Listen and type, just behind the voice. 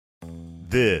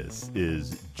This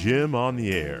is Jim on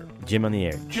the Air. Jim on the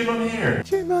Air. Jim on the Air.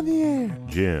 Jim on the air.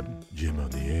 Jim on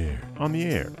the Air. On the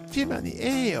Air. Jim on the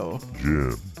air.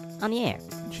 Jim. On the Air.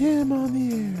 Jim on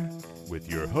the air.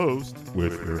 With your host.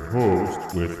 With your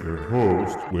host.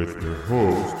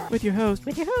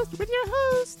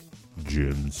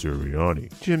 Jim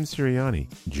Sirianni. Jim Sirianni.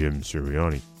 Jim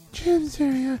Sirianni. Jim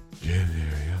Sirianni.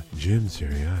 Jim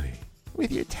Sirianni.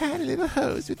 With your tiny little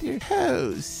host, with your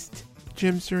host.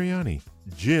 Jim Sirianni.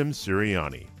 Jim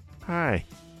Sirianni. Hi,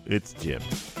 it's Jim.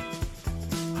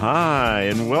 Hi,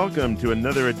 and welcome to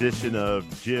another edition of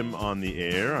Jim on the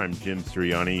Air. I'm Jim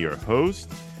Sirianni, your host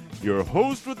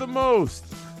with the most.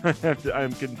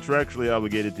 I'm contractually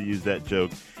obligated to use that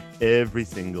joke every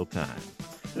single time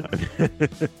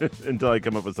until I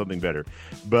come up with something better.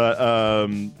 But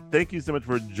thank you so much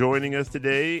for joining us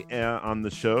today on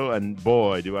the show. And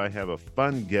boy, do I have a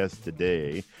fun guest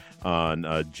today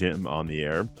on Jim on the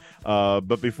Air.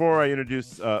 But before I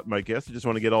introduce my guest, I just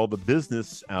want to get all the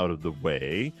business out of the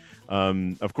way.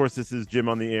 Of course, this is Jim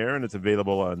on the Air, and it's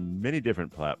available on many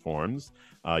different platforms.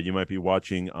 You might be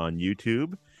watching on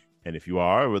YouTube. And if you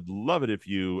are, I would love it if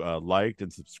you liked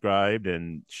and subscribed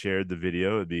and shared the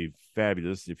video. It'd be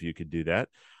fabulous if you could do that.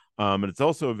 And it's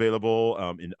also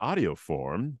available in audio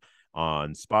form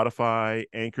on Spotify,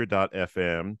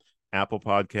 Anchor.fm, Apple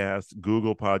Podcasts,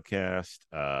 Google Podcast,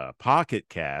 Pocket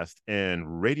Cast,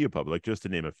 and Radio Public, just to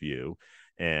name a few.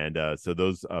 And so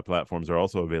those platforms are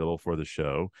also available for the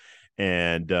show.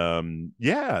 And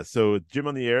so Jim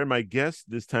on the Air, my guest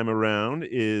this time around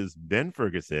is Ben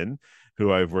Ferguson,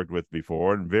 who I've worked with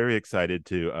before, and very excited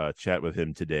to chat with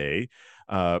him today.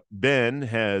 Ben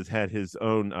has had his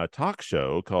own talk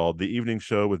show called The Evening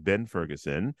Show with Ben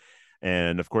Ferguson.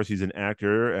 And of course, he's an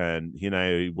actor, and he and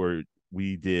I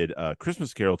we did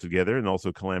Christmas Carol together and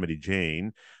also Calamity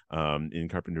Jane in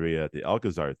Carpinteria at the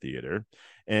Alcazar Theater.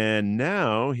 And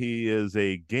now he is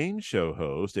a game show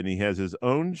host, and he has his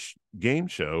own game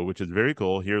show, which is very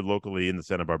cool here locally in the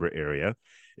Santa Barbara area.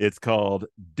 It's called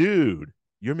Dude,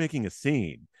 You're Making a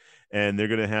Scene. And they're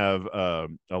going to have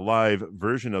a live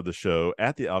version of the show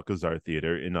at the Alcazar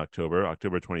Theater in October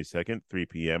 22nd, 3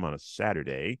 p.m. on a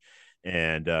Saturday.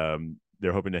 And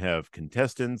they're hoping to have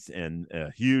contestants and a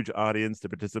huge audience to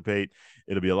participate.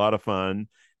 It'll be a lot of fun.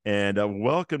 And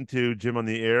welcome to Jim on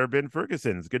the Air, Ben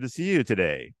Ferguson. It's good to see you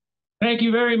today. Thank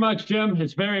you very much, Jim.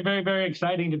 It's very, very, very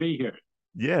exciting to be here.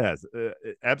 Yes,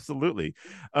 absolutely.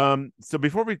 So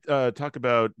before we talk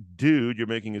about Dude, You're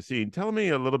Making a Scene, tell me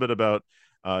a little bit about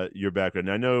your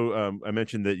background. I know I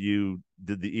mentioned that you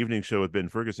did the evening show with Ben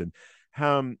Ferguson.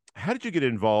 How did you get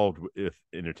involved with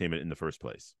entertainment in the first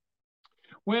place?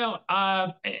 Well,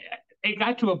 it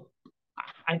got to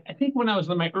I think when I was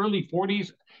in my early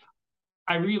 40s,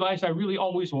 I realized I really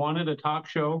always wanted a talk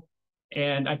show,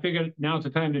 and I figured now's the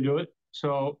time to do it.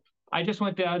 So I just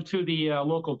went down to the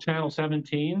local Channel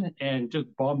 17 and just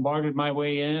bombarded my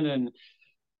way in. And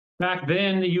back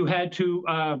then, you had to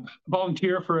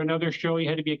volunteer for another show. You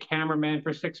had to be a cameraman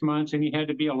for 6 months, and you had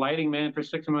to be a lighting man for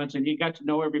 6 months, and you got to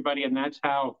know everybody, and that's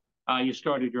how you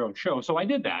started your own show. So I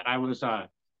did that. I was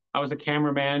a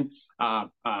cameraman,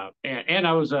 and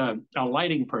I was a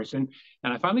lighting person.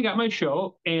 And I finally got my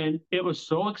show, and it was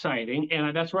so exciting.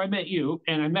 And that's where I met you.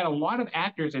 And I met a lot of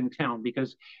actors in town,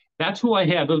 because that's who I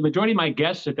had. The majority of my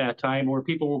guests at that time were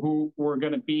people who were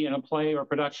going to be in a play or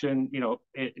production,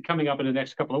 coming up in the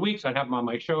next couple of weeks. I'd have them on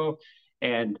my show,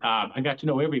 and I got to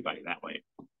know everybody that way.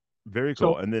 Very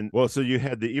cool. And then, so you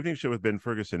had the evening show with Ben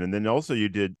Ferguson, and then also you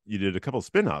did a couple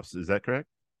spinoffs. Is that correct?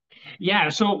 Yeah.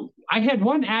 So I had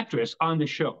one actress on the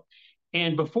show.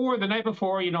 And the night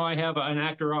before, I have an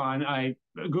actor on. I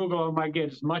Google them. I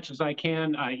get as much as I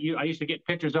can. I used to get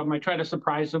pictures of them. I try to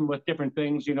surprise them with different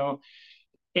things,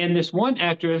 And this one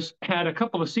actress had a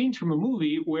couple of scenes from a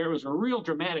movie where it was a real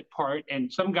dramatic part.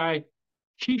 And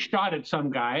she shot at some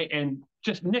guy and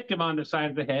just nicked him on the side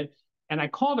of the head. And I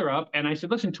called her up and I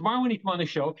said, listen, tomorrow when you come on the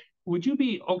show, would you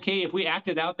be okay if we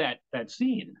acted out that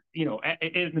scene,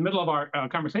 in the middle of our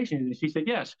conversation? And she said,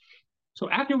 yes. So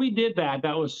after we did that,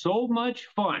 that was so much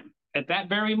fun. At that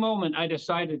very moment, I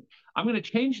decided I'm going to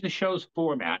change the show's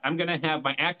format. I'm going to have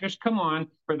my actors come on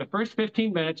for the first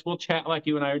 15 minutes. We'll chat like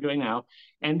you and I are doing now.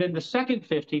 And then the second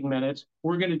 15 minutes,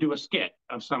 we're going to do a skit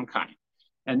of some kind.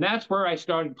 And that's where I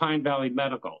started Pine Valley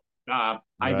Medical.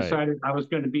 I decided it was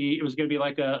going to be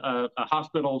like a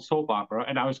hospital soap opera,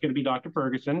 and I was going to be Dr.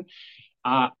 Ferguson.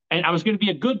 And I was going to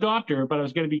be a good doctor, but I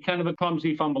was going to be kind of a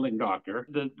clumsy, fumbling doctor.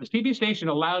 The TV station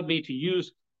allowed me to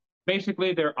use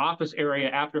basically their office area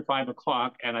after 5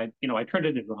 o'clock, and I turned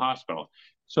it into a hospital.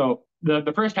 So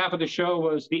the first half of the show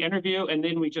was the interview, and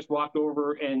then we just walked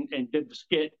over and did the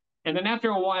skit And then after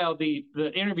a while, the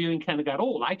interviewing kind of got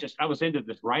old. I was into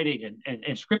this writing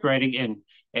and script writing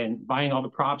and buying all the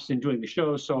props and doing the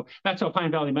shows. So that's how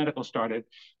Pine Valley Medical started.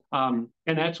 And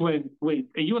that's when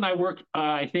you and I worked,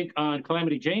 I think, on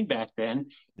Calamity Jane back then.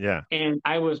 Yeah. And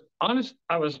I was honest,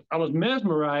 I was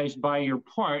mesmerized by your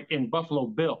part in Buffalo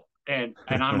Bill. And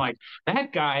I'm like,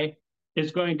 that guy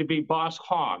is going to be Boss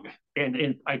Hogg.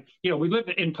 And we lived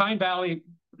in Pine Valley,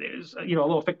 is a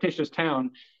little fictitious town.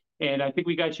 And I think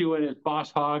we got you in as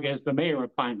Boss Hogg as the mayor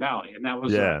of Pine Valley. And that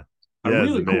was a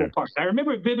really cool part. I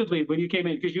remember it vividly when you came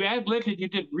in because you ad-libbed it. You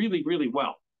did really, really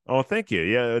well. Oh, thank you.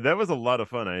 Yeah, that was a lot of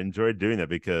fun. I enjoyed doing that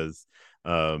because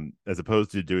as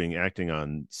opposed to doing acting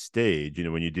on stage,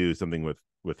 when you do something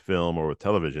with film or with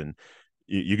television,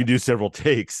 you can do several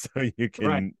takes. So you can,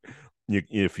 right.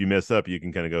 If you mess up, you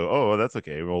can kind of go, oh, that's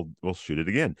okay. We'll shoot it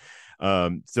again.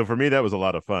 So for me, that was a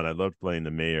lot of fun. I loved playing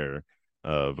the mayor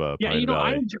of Pine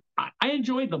Valley. I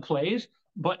enjoyed the plays,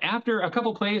 but after a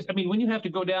couple plays, I mean, when you have to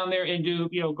go down there and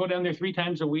go down there 3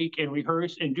 times a week and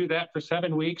rehearse and do that for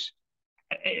 7 weeks,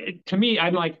 to me,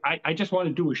 I'm like, I just want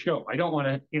to do a show. I don't want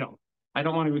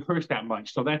to rehearse that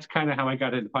much. So that's kind of how I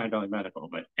got into Pine Valley Medical.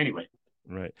 But anyway.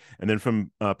 Right. And then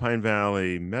from Pine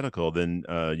Valley Medical, then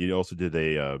you also did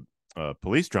a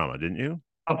police drama, didn't you?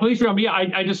 A police drama, yeah.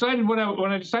 I decided when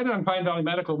I decided on Pine Valley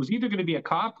Medical, it was either going to be a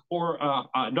cop or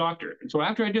a doctor. And so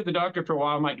after I did the doctor for a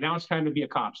while, I'm like, now it's time to be a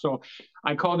cop. So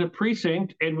I called it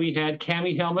Precinct, and we had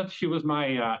Cammie Helmuth. She was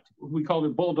my, we called her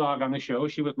Bulldog on the show.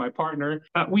 She was my partner.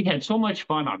 We had so much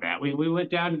fun on that. We went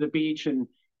down to the beach and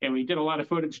we did a lot of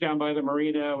footage down by the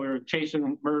marina. We were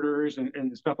chasing murders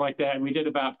and stuff like that. And we did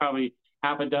about probably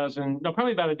about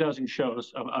a dozen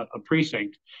shows of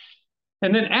Precinct.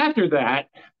 And then after that,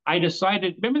 I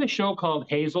decided, remember the show called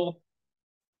Hazel?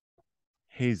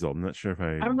 Hazel, I'm not sure if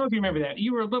I don't know if you remember that.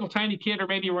 You were a little tiny kid, or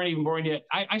maybe you weren't even born yet.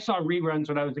 I saw reruns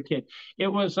when I was a kid. It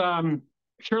was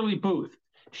Shirley Booth.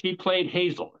 She played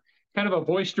Hazel, kind of a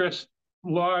boisterous,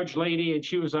 large lady, and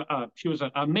she was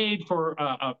a maid for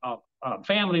a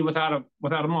family without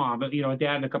a mom, but a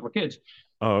dad and a couple of kids.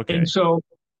 Oh, okay. And so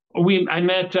I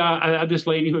met this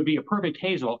lady who would be a perfect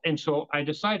Hazel, and so I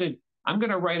decided I'm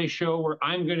going to write a show where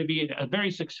I'm going to be a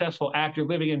very successful actor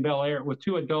living in Bel Air with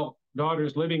 2 adult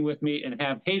daughters living with me and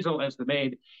have Hazel as the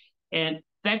maid. And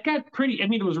that got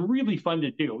it was really fun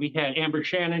to do. We had Amber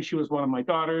Shannon. She was one of my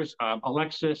daughters.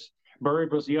 Alexis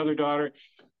Bird was the other daughter.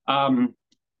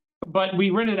 But we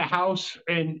rented a house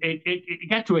and it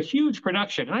got to a huge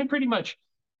production. And I pretty much,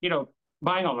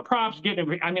 buying all the props,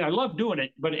 I love doing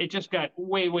it, but it just got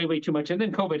way, way, way too much. And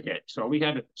then COVID hit. So we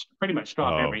had to pretty much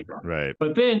stop everything. Right.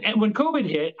 But then when COVID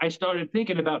hit, I started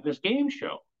thinking about this game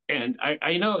show. And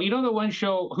I know, the one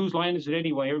show, Whose Line Is It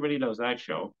Anyway? Everybody knows that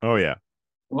show. Oh, yeah.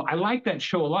 Well, I like that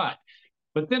show a lot.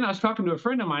 But then I was talking to a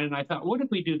friend of mine and I thought, what if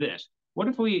we do this? What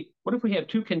if we have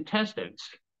 2 contestants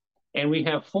and we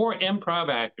have 4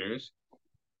 improv actors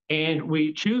and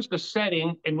we choose the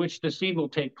setting in which the scene will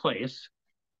take place?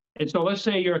 And so let's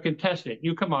say you're a contestant.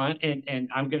 You come on, and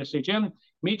I'm going to say, Jim,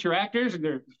 meet your actors. And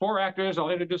there are 4 actors. I'll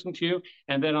introduce them to you.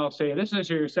 And then I'll say, this is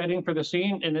your setting for the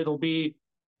scene, and it'll be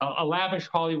a lavish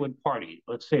Hollywood party.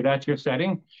 Let's say that's your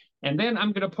setting. And then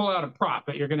I'm going to pull out a prop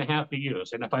that you're going to have to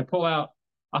use. And if I pull out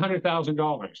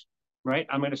 $100,000, right,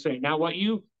 I'm going to say, now what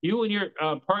you and your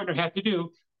partner have to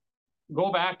do,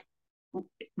 go back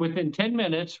within 10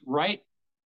 minutes, write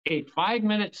a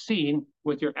 5-minute scene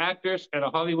with your actors at a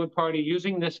Hollywood party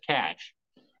using this cash.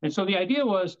 And so the idea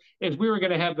is we were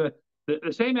going to have the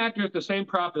same actors, the same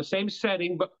prop, the same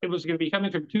setting, but it was going to be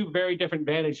coming from 2 very different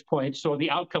vantage points. So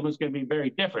the outcome was going to be very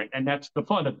different. And that's the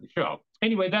fun of the show.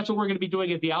 Anyway, that's what we're going to be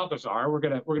doing at the Alcazar. We're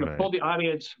going to pull the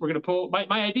audience. We're going to pull, my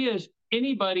idea is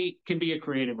anybody can be a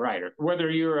creative writer,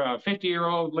 whether you're a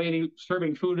 50-year-old lady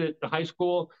serving food at the high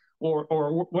school or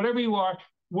whatever you are,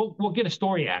 we'll get a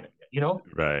story out of it.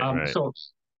 Right. So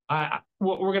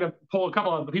we're going to pull a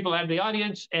couple of the people out of the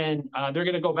audience, and they're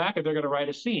going to go back and they're going to write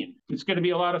a scene. It's going to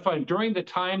be a lot of fun. During the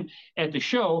time at the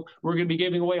show, we're going to be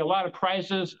giving away a lot of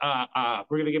prizes. We're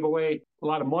going to give away a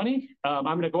lot of money. I'm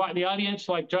going to go out in the audience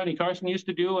like Johnny Carson used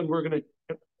to do, and we're going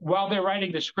to, while they're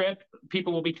writing the script,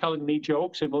 people will be telling me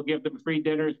jokes, and we'll give them free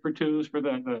dinners for 2s for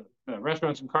the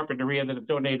restaurants in Carpinteria that have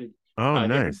donated. Oh,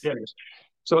 nice. Dinners.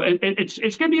 So it's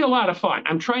going to be a lot of fun.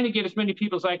 I'm trying to get as many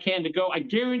people as I can to go. I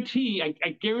guarantee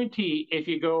if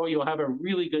you go, you'll have a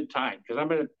really good time because I'm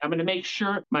going to make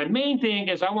sure. My main thing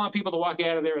is I want people to walk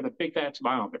out of there with a big fat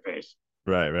smile on their face.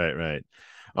 Right.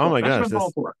 Oh, so my gosh,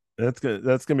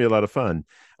 That's gonna be a lot of fun.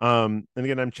 And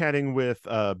again, I'm chatting with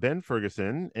Ben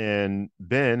Ferguson, and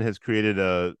Ben has created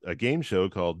a game show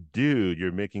called Dude,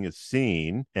 You're Making a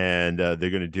Scene, and they're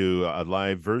going to do a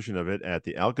live version of it at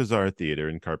the Alcazar Theater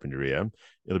in Carpinteria.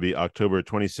 It'll be October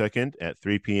 22nd at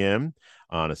 3 p.m.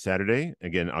 on a Saturday.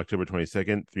 Again, October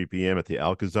 22nd, 3 p.m. at the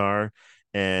Alcazar.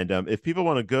 And if people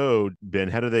want to go, Ben,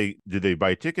 how do they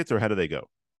buy tickets, or how do they go?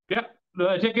 Yeah,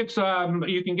 the tickets,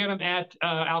 you can get them at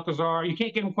Alcazar. You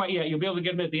can't get them quite yet. You'll be able to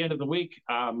get them at the end of the week.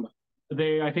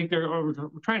 I think we're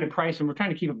trying to price them. We're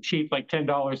trying to keep them cheap, like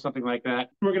 $10, something like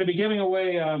that. We're going to be giving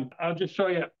away, I'll just show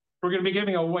you. We're going to be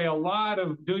giving away a lot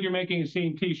of Dude, You're Making a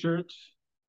Scene t-shirts.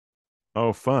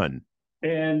 Oh, fun.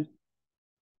 And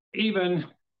even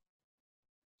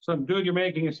some Dude, You're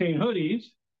Making a Scene hoodies.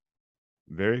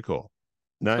 Very cool.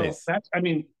 Nice. So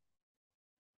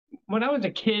when I was a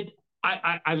kid,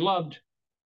 I loved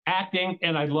acting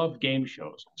and I loved game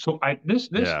shows. So this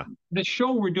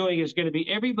show we're doing is going to be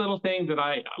every little thing that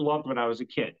I loved when I was a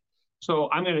kid. So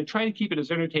I'm going to try to keep it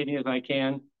as entertaining as I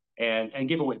can and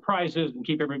give away prizes and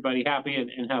keep everybody happy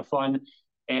and have fun.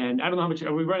 And I don't know how much,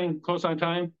 are we running close on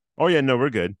time? Oh yeah, no,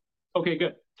 we're good. Okay,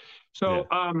 good. So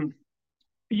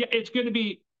it's going to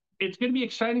be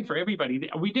exciting for everybody.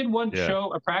 We did one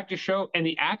show, a practice show, and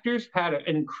the actors had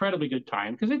an incredibly good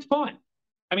time because it's fun.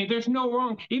 I mean, there's no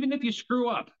wrong. Even if you screw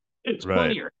up, it's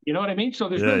funnier. You know what I mean? So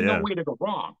there's really no way to go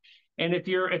wrong. And if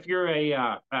you're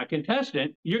a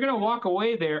contestant, you're going to walk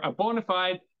away there a bona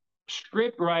fide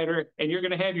script writer, and you're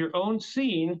going to have your own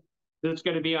scene that's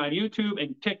going to be on YouTube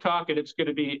and TikTok, and it's going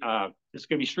to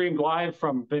be streamed live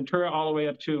from Ventura all the way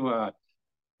up to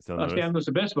San Luis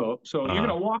Obispo. So you're going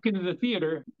to walk into the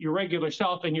theater, your regular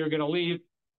self, and you're going to leave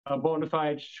a bona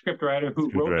fide scriptwriter who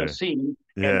wrote a scene,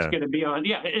 and it's going to be on.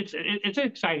 Yeah, it's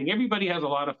exciting. Everybody has a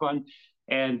lot of fun,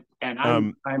 and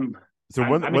I'm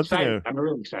excited. I'm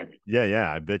really excited.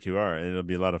 Yeah, I bet you are, and it'll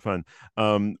be a lot of fun.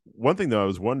 One thing though, I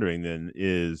was wondering then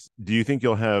is, do you think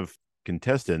you'll have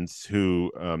contestants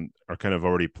who are kind of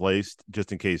already placed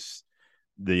just in case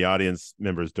the audience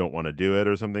members don't want to do it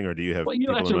or something, or do you have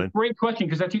people that's in a mind? Great question,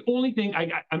 because that's the only thing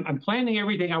I'm planning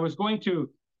everything. I was going to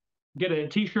get a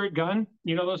t-shirt gun,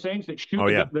 you know, those things that shoot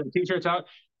the t-shirts out,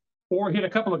 or hit a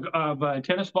couple of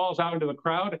tennis balls out into the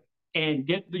crowd and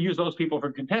use those people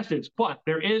for contestants. But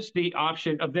there is the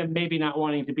option of them maybe not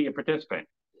wanting to be a participant.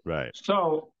 Right.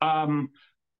 So I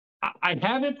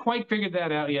haven't quite figured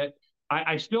that out yet.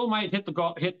 I still might hit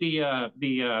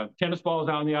the tennis balls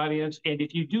out in the audience. And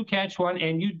if you do catch one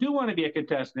and you do want to be a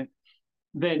contestant,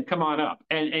 then come on up.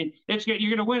 And you're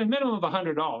going to win a minimum of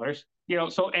 $100. You know,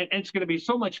 so and it's going to be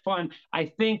so much fun. I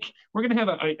think we're going to have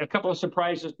a couple of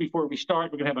surprises before we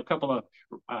start. We're going to have a couple of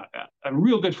a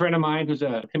real good friend of mine who's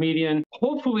a comedian.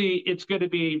 Hopefully, it's going to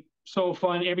be so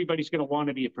fun. Everybody's going to want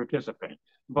to be a participant.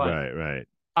 But right.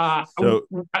 So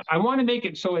I want to make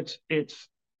it so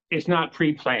it's not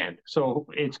pre-planned. So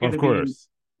it's going to be. Of course.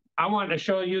 I want to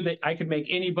show you that I can make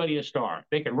anybody a star.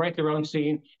 They can write their own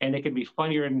scene, and they can be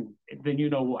funnier than you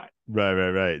know what.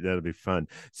 Right. That'll be fun.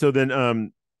 So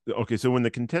then, okay, so when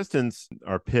the contestants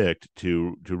are picked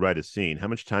to write a scene, how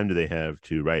much time do they have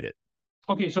to write it?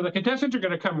 Okay, so the contestants are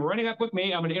going to come running up with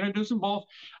me. I'm going to introduce them both.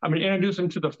 I'm going to introduce them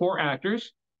to the 4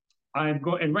 actors.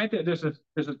 And right there, there's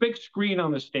this big screen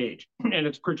on the stage, and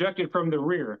it's projected from the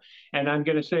rear. And I'm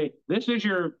going to say, this is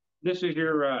your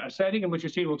setting in which your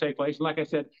scene will take place. And like I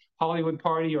said, Hollywood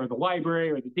Party or the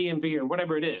library or the DMV or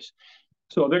whatever it is.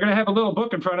 So they're going to have a little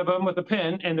book in front of them with a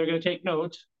pen, and they're going to take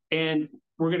notes. And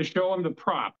we're going to show them the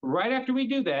prop. Right after we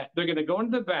do that, they're going to go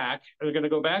into the back. They're going to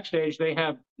go backstage. They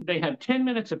have 10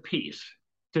 minutes apiece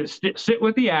to sit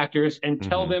with the actors and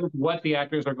tell them what the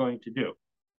actors are going to do.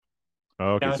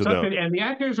 Okay, now, and the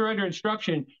actors are under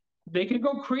instruction. They can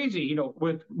go crazy, you know,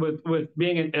 with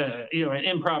being an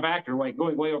improv actor, like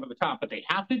going way over the top, but they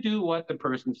have to do what the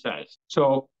person says.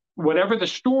 So whatever the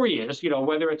story is, you know,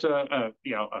 whether it's a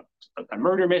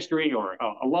murder mystery or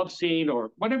a love scene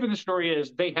or whatever the story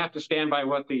is, they have to stand by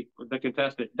what the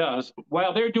contestant does.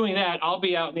 While they're doing that, I'll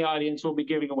be out in the audience. We'll be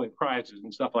giving away prizes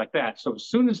and stuff like that. So as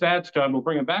soon as that's done, we'll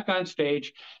bring them back on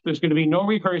stage. There's going to be no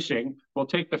rehearsing. We'll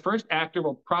take the first actor,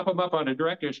 we'll prop him up on a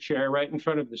director's chair right in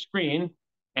front of the screen.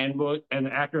 And the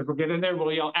actors will get in there.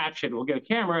 We'll yell action. We'll get a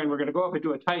camera, and we're going to go up and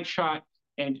do a tight shot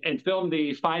and film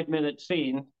the 5-minute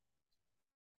scene.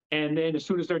 And then as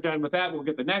soon as they're done with that, we'll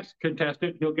get the next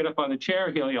contestant. He'll get up on the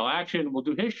chair. He'll yell action. We'll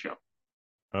do his show.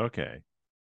 Okay.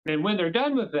 And when they're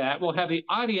done with that, we'll have the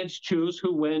audience choose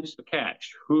who wins the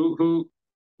catch, who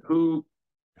wrote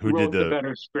the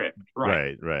better script.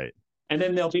 Right. And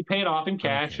then they'll be paid off in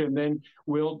cash, and then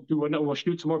we'll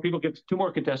shoot some more people, get 2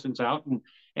 more contestants out,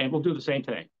 and we'll do the same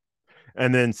thing.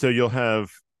 And then so you'll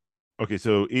have okay,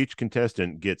 so each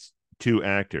contestant gets two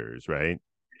actors, right?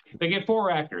 They get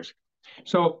four actors.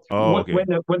 So Oh, okay.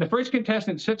 when the first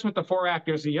contestant sits with the four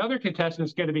actors, the other contestant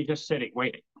is going to be just sitting,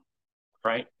 waiting,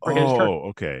 right, for his turn. Oh,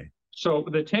 okay. So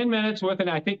the 10 minutes with, and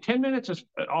I think 10 minutes is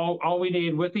all we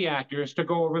need with the actors to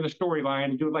go over the storyline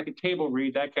and do like a table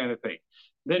read, that kind of thing.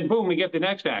 Then boom, we get the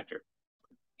next actor.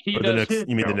 He Or the does next, his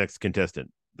you mean the show. next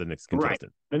contestant? The next Right.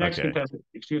 contestant. The next Okay. contestant,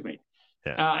 excuse me.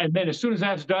 Yeah. And then as soon as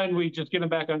that's done, we just get them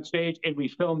back on stage and we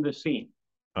film the scene.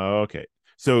 Okay.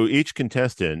 So each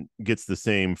contestant gets the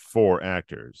same four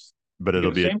actors, but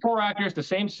it'll be the same four actors, the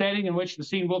same setting in which the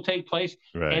scene will take place,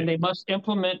 right. and they must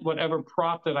implement whatever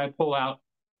prop that I pull out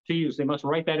to use. They must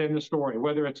write that in the story,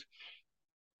 whether it's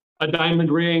a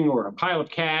diamond ring or a pile of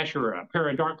cash or a pair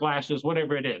of dark glasses,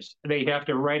 whatever it is. They have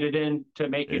to write it in to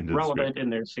make it relevant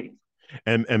in their scene.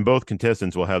 And both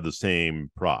contestants will have the same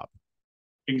prop.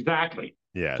 Exactly.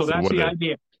 Yeah. So that's the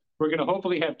idea. We're going to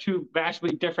hopefully have two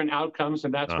vastly different outcomes,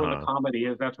 and that's where the comedy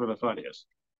is. That's where the fun is.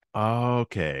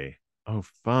 Okay. Oh,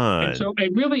 fun. And so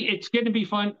it's going to be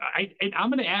fun.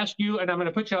 I'm going to ask you, and I'm going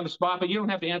to put you on the spot, but you don't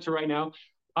have to answer right now.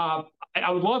 I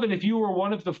would love it if you were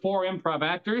one of the four improv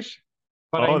actors.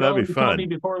 But I know that'd be you fun. told me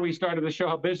before we started the show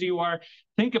how busy you are.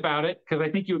 Think about it, because I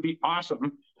think you would be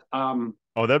awesome.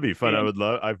 That'd be fun. I would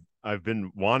love. I've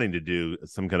been wanting to do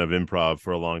some kind of improv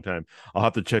for a long time. I'll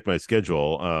have to check my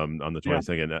schedule on the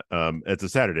 22nd. Yeah. It's a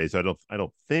Saturday, so I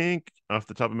don't think off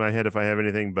the top of my head if I have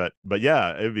anything, but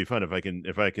yeah, it would be fun if I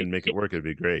can make it work. It'd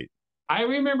be great. I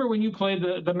remember when you played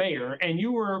the mayor, and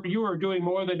you were doing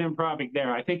more than improvising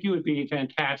there. I think you would be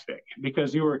fantastic,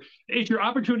 because it's your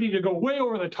opportunity to go way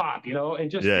over the top, and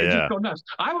just go nuts.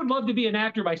 I would love to be an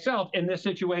actor myself in this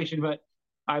situation, but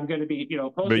I'm going to be,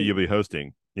 hosting. But you'll be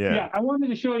hosting. Yeah. Yeah. I wanted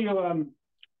to show you. Do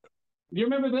you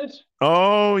remember this?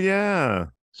 Oh yeah.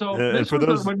 So this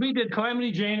was when we did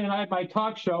Calamity Jane, and I had my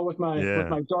talk show with my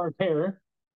dark hair,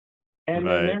 and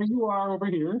then there you are over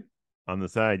here on the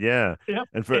side. Yeah. Yep.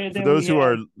 And for those who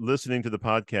are listening to the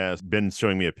podcast, Ben's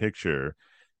showing me a picture.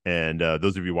 And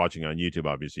those of you watching on YouTube,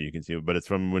 obviously you can see it, but it's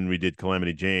from when we did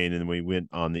Calamity Jane, and we went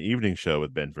on the evening show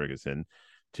with Ben Ferguson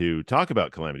to talk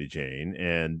about Calamity Jane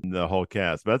and the whole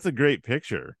cast. But that's a great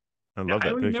picture. I love that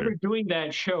picture. I remember doing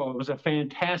that show. It was a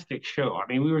fantastic show. I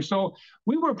mean, we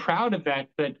were proud of that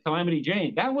Calamity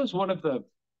Jane. That was one of the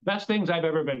best things I've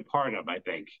ever been part of, I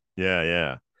think.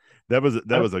 Yeah. That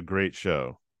was a great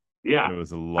show. Yeah. It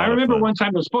was a lot. I remember one time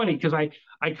it was funny because I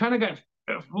kind of got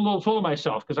a little full of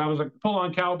myself, because I was a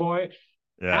full-on cowboy.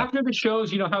 Yeah. After the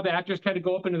shows, how the actors kind of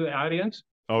go up into the audience.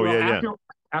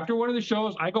 After one of the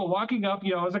shows, I go walking up,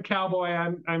 as a cowboy.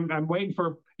 I'm waiting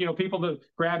for people to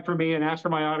grab for me and ask for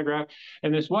my autograph.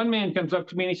 And this one man comes up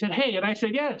to me and he said, "Hey," and I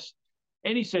said, "Yes."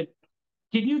 And he said,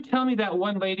 "Can you tell me that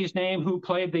one lady's name who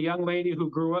played the young lady who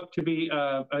grew up to be?"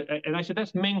 And I said,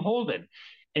 "That's Ming Holden."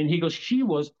 And he goes, "She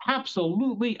was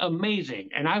absolutely amazing."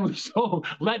 And I was so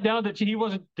let down that he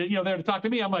wasn't, there to talk to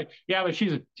me. I'm like, "Yeah, but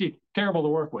she's terrible to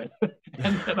work with."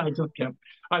 And then I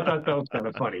thought that was kind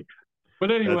of funny.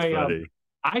 But anyway,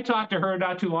 I talked to her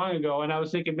not too long ago, and I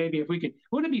was thinking maybe if we could,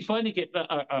 wouldn't it be fun to get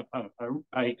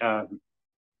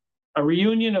a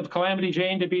reunion of Calamity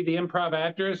Jane to be the improv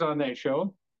actors on that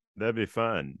show? That'd be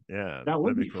fun. Yeah, that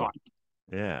would be cool. fun.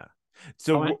 Yeah.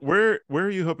 So where are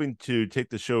you hoping to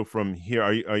take the show from here?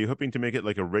 Are you hoping to make it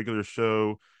like a regular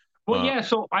show? Well, yeah.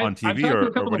 So on TV, I've talked to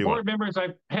a couple of board members.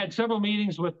 I've had several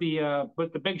meetings with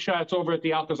the big shots over at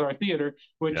the Alcazar Theater,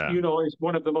 which is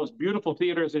one of the most beautiful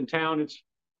theaters in town. It's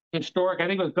historic. I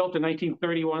think it was built in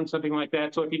 1931, something like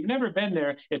that. So if you've never been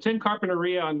there, it's in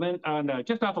Carpinteria on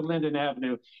just off of Linden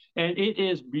Avenue, and it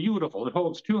is beautiful. It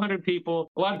holds 200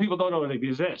 people. A lot of people don't know it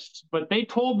exists, but they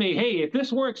told me, "Hey, if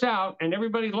this works out and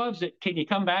everybody loves it, can you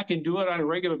come back and do it on a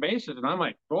regular basis?" And I'm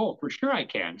like, "Oh, for sure I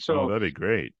can." So that'd be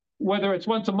great. Whether it's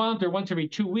once a month or once every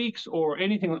 2 weeks or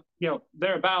anything,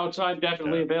 thereabouts, I'm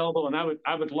definitely available, and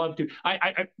I would love to.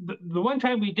 The one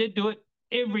time we did do it,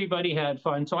 everybody had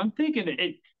fun. So I'm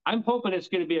thinking I'm hoping it's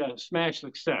going to be a smash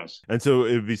success. And so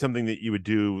it would be something that you would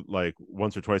do like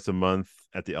once or twice a month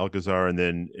at the Alcazar, and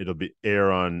then it'll be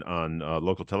air on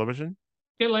local television?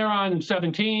 It'll air on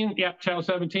 17. Yep, Channel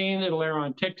 17. It'll air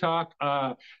on TikTok.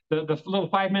 The little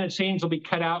 5-minute scenes will be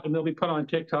cut out, and they'll be put on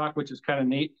TikTok, which is kind of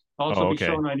neat. Also be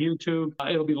shown on YouTube.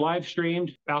 It'll be live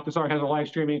streamed. Alcazar has a live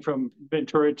streaming from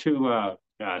Ventura to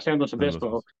San Luis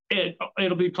Obispo.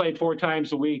 It'll be played 4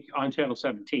 times a week on Channel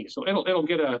 17, so it'll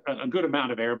get a good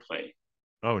amount of airplay.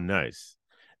 Oh, nice.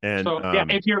 And so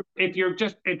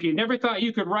if you never thought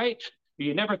you could write,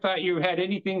 you never thought you had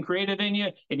anything creative in you,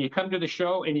 and you come to the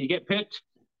show and you get picked,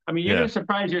 I mean, you're Yeah. going to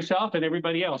surprise yourself and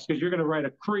everybody else because you're going to write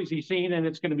a crazy scene and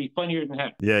it's going to be funnier than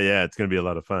heck. Yeah, yeah, it's going to be a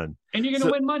lot of fun. And you're going So,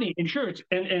 to win money and shirts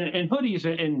and hoodies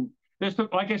and there's,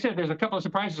 like I said, there's a couple of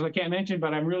surprises I can't mention,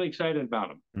 but I'm really excited about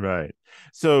them. right.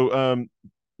 So,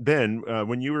 Ben,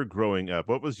 when you were growing up,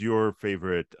 what was your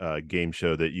favorite game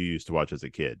show that you used to watch as a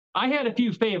kid? I had a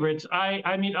few favorites.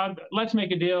 I mean, Let's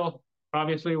Make a Deal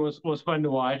obviously was fun to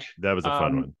watch. That was a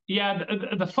fun one. Yeah,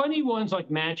 the funny ones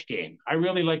like Match Game. I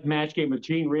really liked Match Game with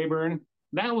Gene Rayburn.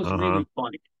 That was really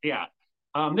funny. Yeah.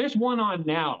 There's one on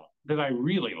now that I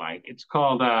really like. It's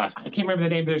called I can't remember the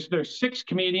name. There's 6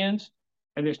 comedians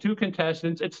and there's 2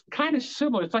 contestants. It's kind of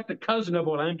similar. It's like the cousin of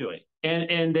what I'm doing.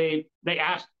 And they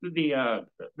asked the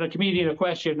comedian a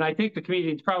question, and I think the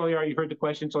comedian's probably already heard the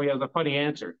question, so he has a funny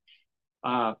answer.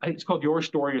 I think it's called Your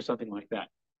Story or something like that.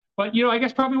 But I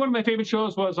guess probably one of my favorite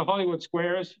shows was the Hollywood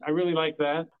Squares. I really like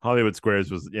that. Hollywood Squares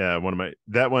was one of my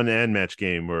that one and Match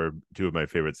Game were 2 of my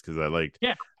favorites because I liked.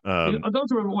 Yeah, those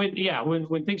were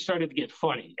when things started to get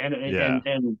funny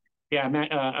and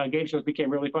game shows became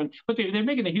really fun. But they're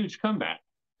making a huge comeback.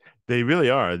 They really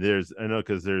are. I know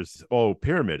because there's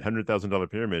Pyramid, $100,000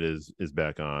 Pyramid is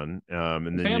back on,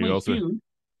 and then Family you also Feud.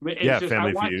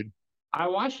 Family Feud. I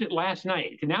watched it last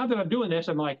night. And now that I'm doing this,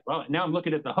 I'm like, well, now I'm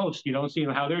looking at the host, seeing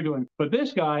how they're doing. But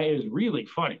this guy is really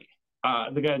funny.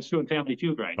 The guy that's doing Family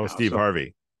Feud right now. Steve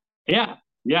Harvey. Yeah.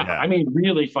 I mean,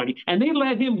 really funny. And they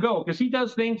let him go because he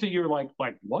does things that you're like,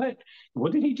 what?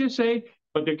 What did he just say?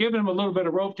 But they're giving him a little bit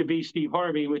of rope to be Steve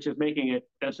Harvey, which is making it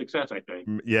a success, I think.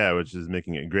 Yeah, which is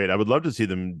making it great. I would love to see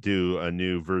them do a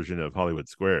new version of Hollywood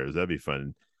Squares. That'd be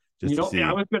fun. I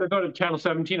was going to go to Channel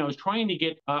 17. I was trying to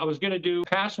get, I was going to do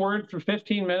Password for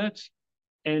 15 minutes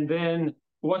and then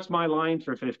What's My Line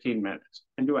for 15 minutes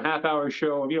and do a half-hour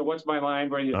show of, what's my line,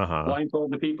 where you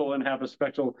blindfold the people and have a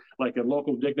special, like a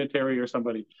local dignitary or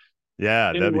somebody. Yeah,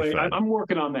 anyway, that'd be fun. I'm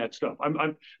working on that stuff.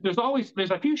 There's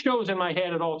a few shows in my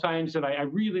head at all times that I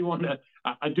really want to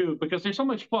do because they're so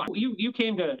much fun. You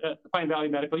came to Pine Valley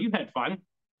Medical. You had fun.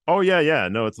 Oh yeah.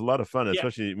 No, it's a lot of fun,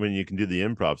 especially when you can do the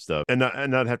improv stuff and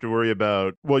not have to worry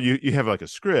about. Well, you have like a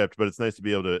script, but it's nice to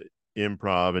be able to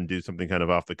improv and do something kind of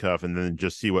off the cuff, and then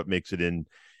just see what makes it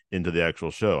into the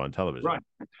actual show on television. Right.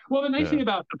 Well, the nice thing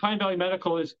about Pine Valley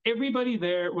Medical is everybody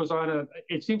there was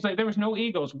it seems like there was no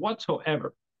egos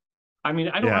whatsoever. I mean,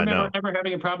 I don't remember ever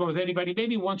having a problem with anybody,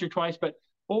 maybe once or twice, but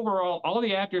overall, all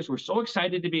the actors were so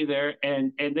excited to be there.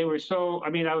 And they were so, I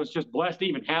mean, I was just blessed to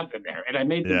even have them there. And I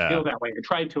made them feel that way, or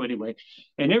tried to anyway.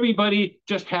 And everybody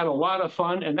just had a lot of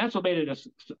fun. And that's what made it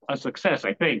a success,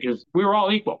 I think, is we were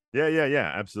all equal.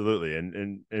 Yeah, absolutely.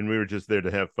 And we were just there to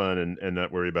have fun and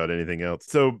not worry about anything else.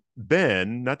 So,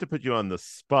 Ben, not to put you on the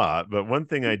spot, but one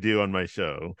thing I do on my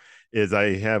show is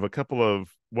I have a couple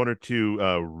of 1 or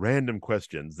 2 random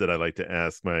questions that I like to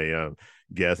ask my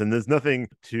guests, and there's nothing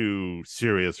too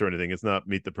serious or anything. It's not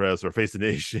Meet the Press or Face the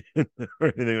Nation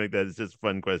or anything like that. It's just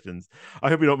fun questions. I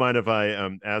hope you don't mind if I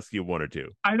ask you 1 or 2.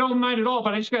 I don't mind at all,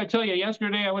 but I just got to tell you,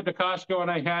 yesterday I went to Costco and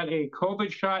I had a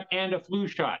COVID shot and a flu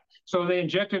shot. So they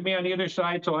injected me on either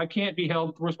side, so I can't be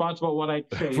held responsible what I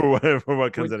say. for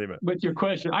what comes out of your mouth. With your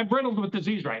question. I'm riddled with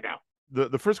disease right now.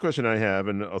 The first question I have,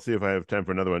 and I'll see if I have time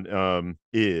for another one,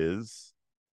 is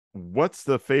what's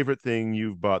the favorite thing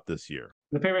you've bought this year?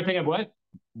 The favorite thing of what?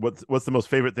 What's the most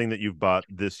favorite thing that you've bought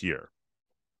this year?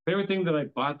 Favorite thing that I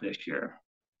bought this year.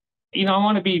 I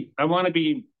want to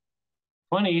be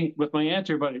funny with my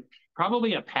answer, but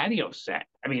probably a patio set.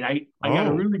 I mean, I got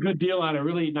a really good deal on a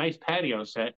really nice patio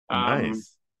set.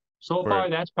 Nice. So far,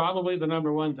 that's probably the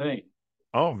number one thing.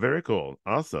 Oh, very cool.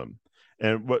 Awesome.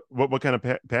 And what kind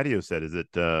of patio set is it?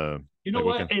 You know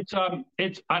what? It's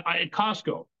at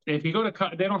Costco. If you go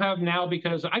to, they don't have now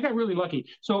because I got really lucky.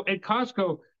 So at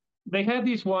Costco, they had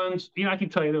these ones. I can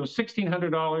tell you, there was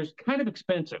 $1,600, kind of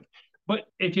expensive. But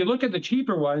if you look at the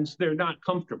cheaper ones, they're not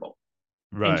comfortable.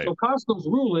 Right. And so Costco's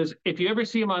rule is if you ever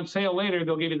see them on sale later,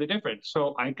 they'll give you the difference.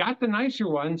 So I got the nicer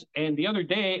ones, and the other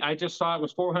day I just saw it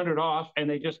was $400 off, and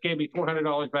they just gave me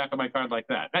 $400 back on my card like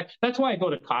that. That's why I go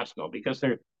to Costco, because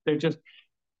they're just,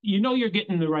 you're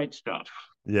getting the right stuff.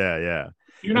 Yeah.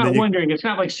 You're not wondering. It's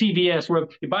not like CVS where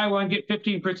you buy one, get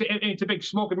 15%. It's a big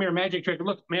smoke and mirror magic trick.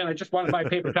 Look, man, I just want to buy a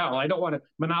paper towel. I don't want a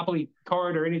Monopoly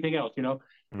card or anything else,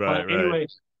 Right.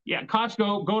 Anyways, yeah,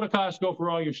 Costco, go to Costco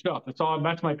for all your stuff.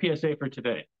 That's my PSA for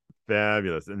today.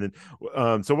 Fabulous. And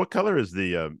then, so what color is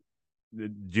the, do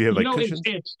you have cushions?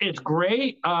 It's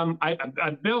gray. I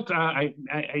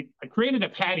created a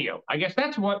patio. I guess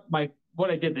that's what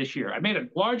I did this year. I made a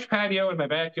large patio in my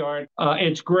backyard.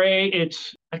 It's gray.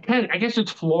 I guess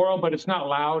it's floral, but it's not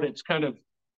loud. It's kind of,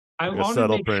 I like a wanted to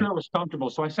subtle make print. sure it was comfortable.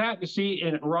 So I sat in the seat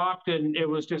and it rocked, and it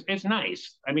was just, it's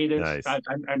nice. I mean, Nice.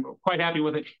 I'm quite happy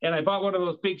with it. And I bought one of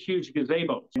those big, huge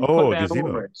gazebos and Oh, put that gazebo.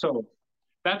 over it. So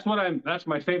that's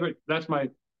my favorite. That's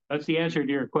the answer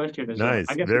to your question. Is Nice.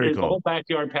 I guess Very it is cool. the whole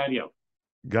backyard patio.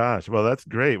 Gosh, well, that's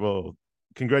great. Well,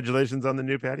 congratulations on the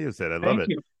new patio set. I love Thank it.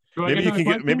 you. Do I Maybe get you another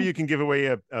can maybe question? you can give away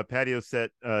a patio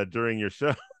set during your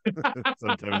show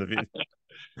sometime in the future.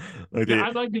 Like Yeah,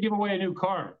 I'd like to give away a new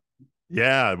car.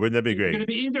 yeah, wouldn't that be It's going to great?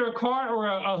 be either a car or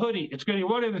a hoodie. It's going to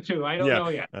be one of the two. I don't Yeah, know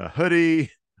yet. a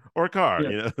hoodie or a car. Yeah.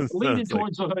 You know, so Leaning it's like,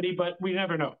 towards the hoodie, but we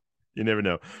never know. you never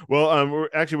know. Well,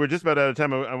 we're just about out of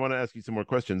time. I want to ask you some more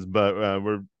questions, but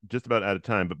we're just about out of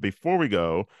time. But before we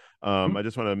go, I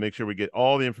just want to make sure we get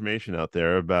all the information out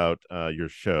there about your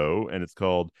show, and it's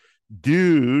called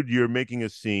Dude, You're Making a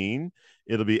Scene.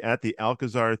 It'll be at the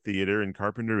Alcazar Theater in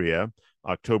Carpinteria,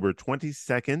 October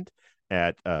 22nd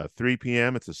at 3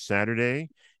 p.m. It's a Saturday.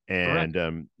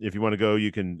 And if you want to go,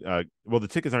 you can. Well, the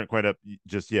tickets aren't quite up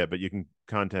just yet, but you can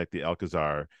contact the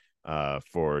Alcazar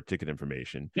for ticket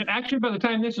information. Yeah, actually, by the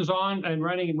time this is on and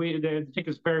running, the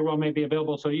tickets very well may be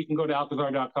available. So you can go to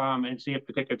alcazar.com and see if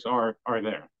the tickets are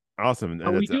there. Awesome.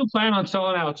 But we do plan on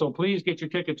selling out, so please get your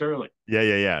tickets early.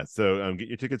 Yeah. So get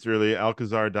your tickets early.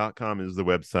 Alcazar.com is the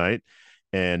website,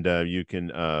 and you can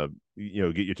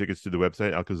get your tickets to the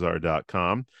website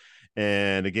alcazar.com.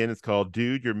 And again, it's called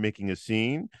Dude, You're Making a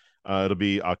Scene. It'll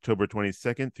be October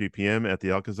 22nd, 3 p.m. at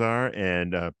the Alcazar,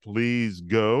 and please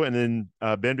go. And then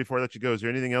Ben, before I let you go, is there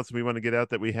anything else we want to get out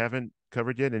that we haven't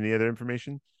covered yet? Any other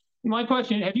information? My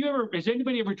question: has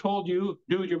anybody ever told you,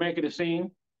 "Dude, you're making a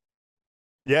scene"?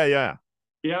 Yeah.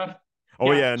 Yeah.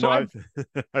 Oh yeah. So No,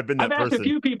 I've been that I've asked person. a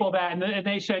few people that, and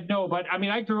they said no. But I mean,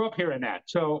 I grew up hearing that,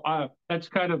 so that's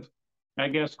kind of, I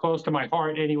guess, close to my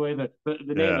heart anyway. The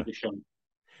name of the show.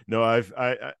 No,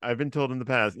 I've been told in the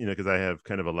past, because I have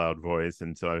kind of a loud voice,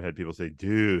 and so I've had people say,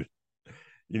 "Dude,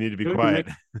 you need to be quiet."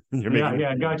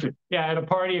 Gotcha. Yeah, at a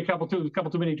party, a couple too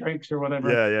many drinks or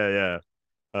whatever. Yeah.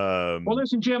 Well,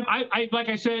 listen, Jim. I like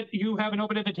I said, you have an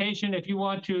open invitation if you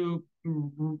want to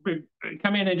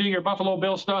come in and do your Buffalo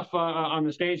Bill stuff on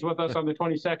the stage with us on the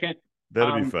 22nd.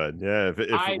 That'll be fun. Yeah, if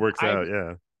it works out.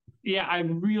 Yeah. Yeah, I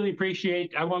really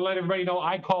appreciate. I want to let everybody know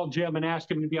I called Jim and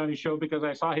asked him to be on his show because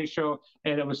I saw his show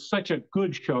and it was such a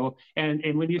good show. And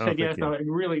when you said yes, I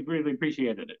really, really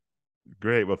appreciated it.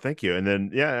 Great. Well, thank you. And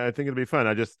then I think it'll be fun.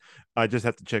 I just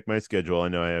have to check my schedule. I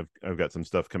know I've got some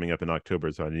stuff coming up in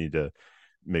October, so I need to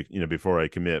make before I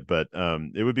commit. But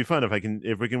it would be fun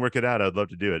if we can work it out. I'd love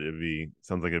to do it.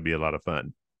 Sounds like it'd be a lot of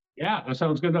fun. Yeah, that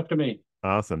sounds good enough to me.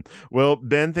 Awesome. Well,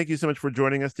 Ben, thank you so much for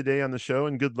joining us today on the show,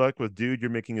 and good luck with Dude, You're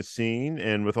Making a Scene,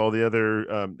 and with all the other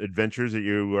adventures that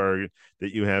you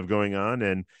have going on.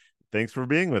 And thanks for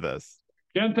being with us.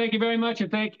 Jim, thank you very much, and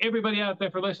thank everybody out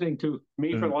there for listening to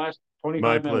me for the last 25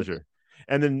 minutes. My pleasure.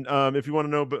 And then if you want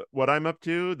to know what I'm up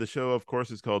to, the show, of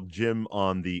course, is called Jim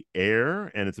on the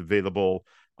Air, and it's available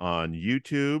on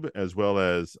YouTube, as well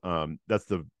as that's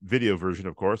the video version,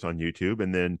 of course, on YouTube.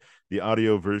 And then the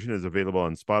audio version is available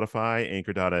on Spotify,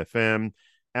 Anchor.fm,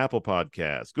 Apple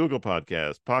Podcasts, Google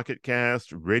Podcasts, Pocket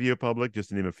Cast, Radio Public, just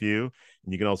to name a few.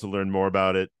 And you can also learn more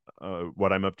about it,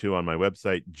 what I'm up to, on my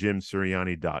website,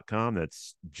 JimSirianni.com.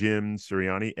 That's Jim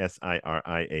Sirianni,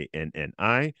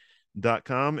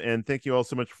 SIRIANNI.com. And thank you all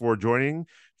so much for joining,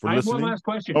 for listening. I have one last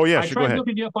question. Oh, yeah, I sure, tried go ahead.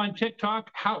 looking you up on TikTok.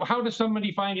 How does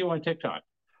somebody find you on TikTok?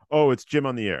 Oh, it's Jim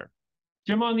on the Air.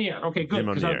 Jim on the Air. Okay, good.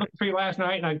 Because I was looking for you last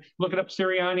night and I looked up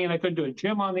Sirianni and I couldn't do it.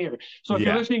 Jim on the Air. So if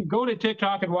you're listening, go to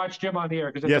TikTok and watch Jim on the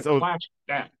Air because it's a flash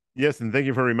app. Yes, and thank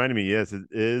you for reminding me. Yes, it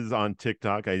is on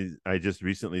TikTok. I just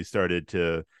recently started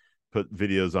to put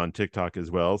videos on TikTok as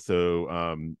well.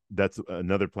 So that's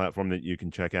another platform that you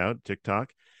can check out,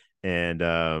 TikTok. And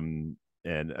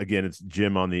again, it's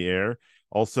Jim on the Air.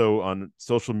 Also on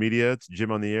social media, it's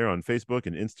Jim on the Air on Facebook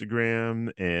and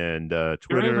Instagram and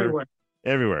Twitter.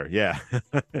 Everywhere, yeah.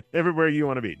 Everywhere you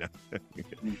want to be.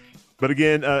 But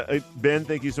again, Ben,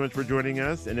 thank you so much for joining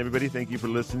us. And everybody, thank you for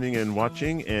listening and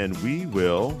watching. And we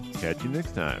will catch you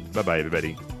next time. Bye-bye,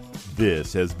 everybody.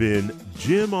 This has been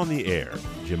Jim on the Air.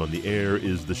 Jim on the Air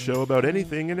is the show about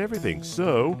anything and everything.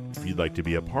 So if you'd like to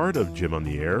be a part of Jim on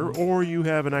the Air, or you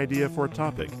have an idea for a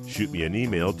topic, shoot me an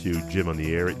email to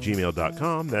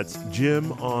jimontheair@gmail.com. That's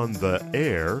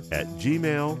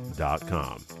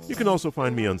jimontheair@gmail.com. You can also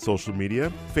find me on social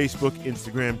media, Facebook,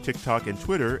 Instagram, TikTok, and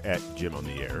Twitter at Jim on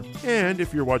the Air. And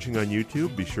if you're watching on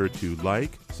YouTube, be sure to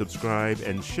like, subscribe,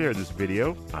 and share this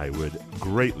video. I would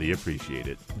greatly appreciate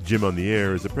it. Jim on the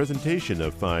Air is a presentation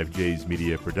of 5J's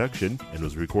Media Production and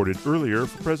was recorded earlier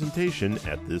for presentation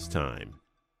at this time.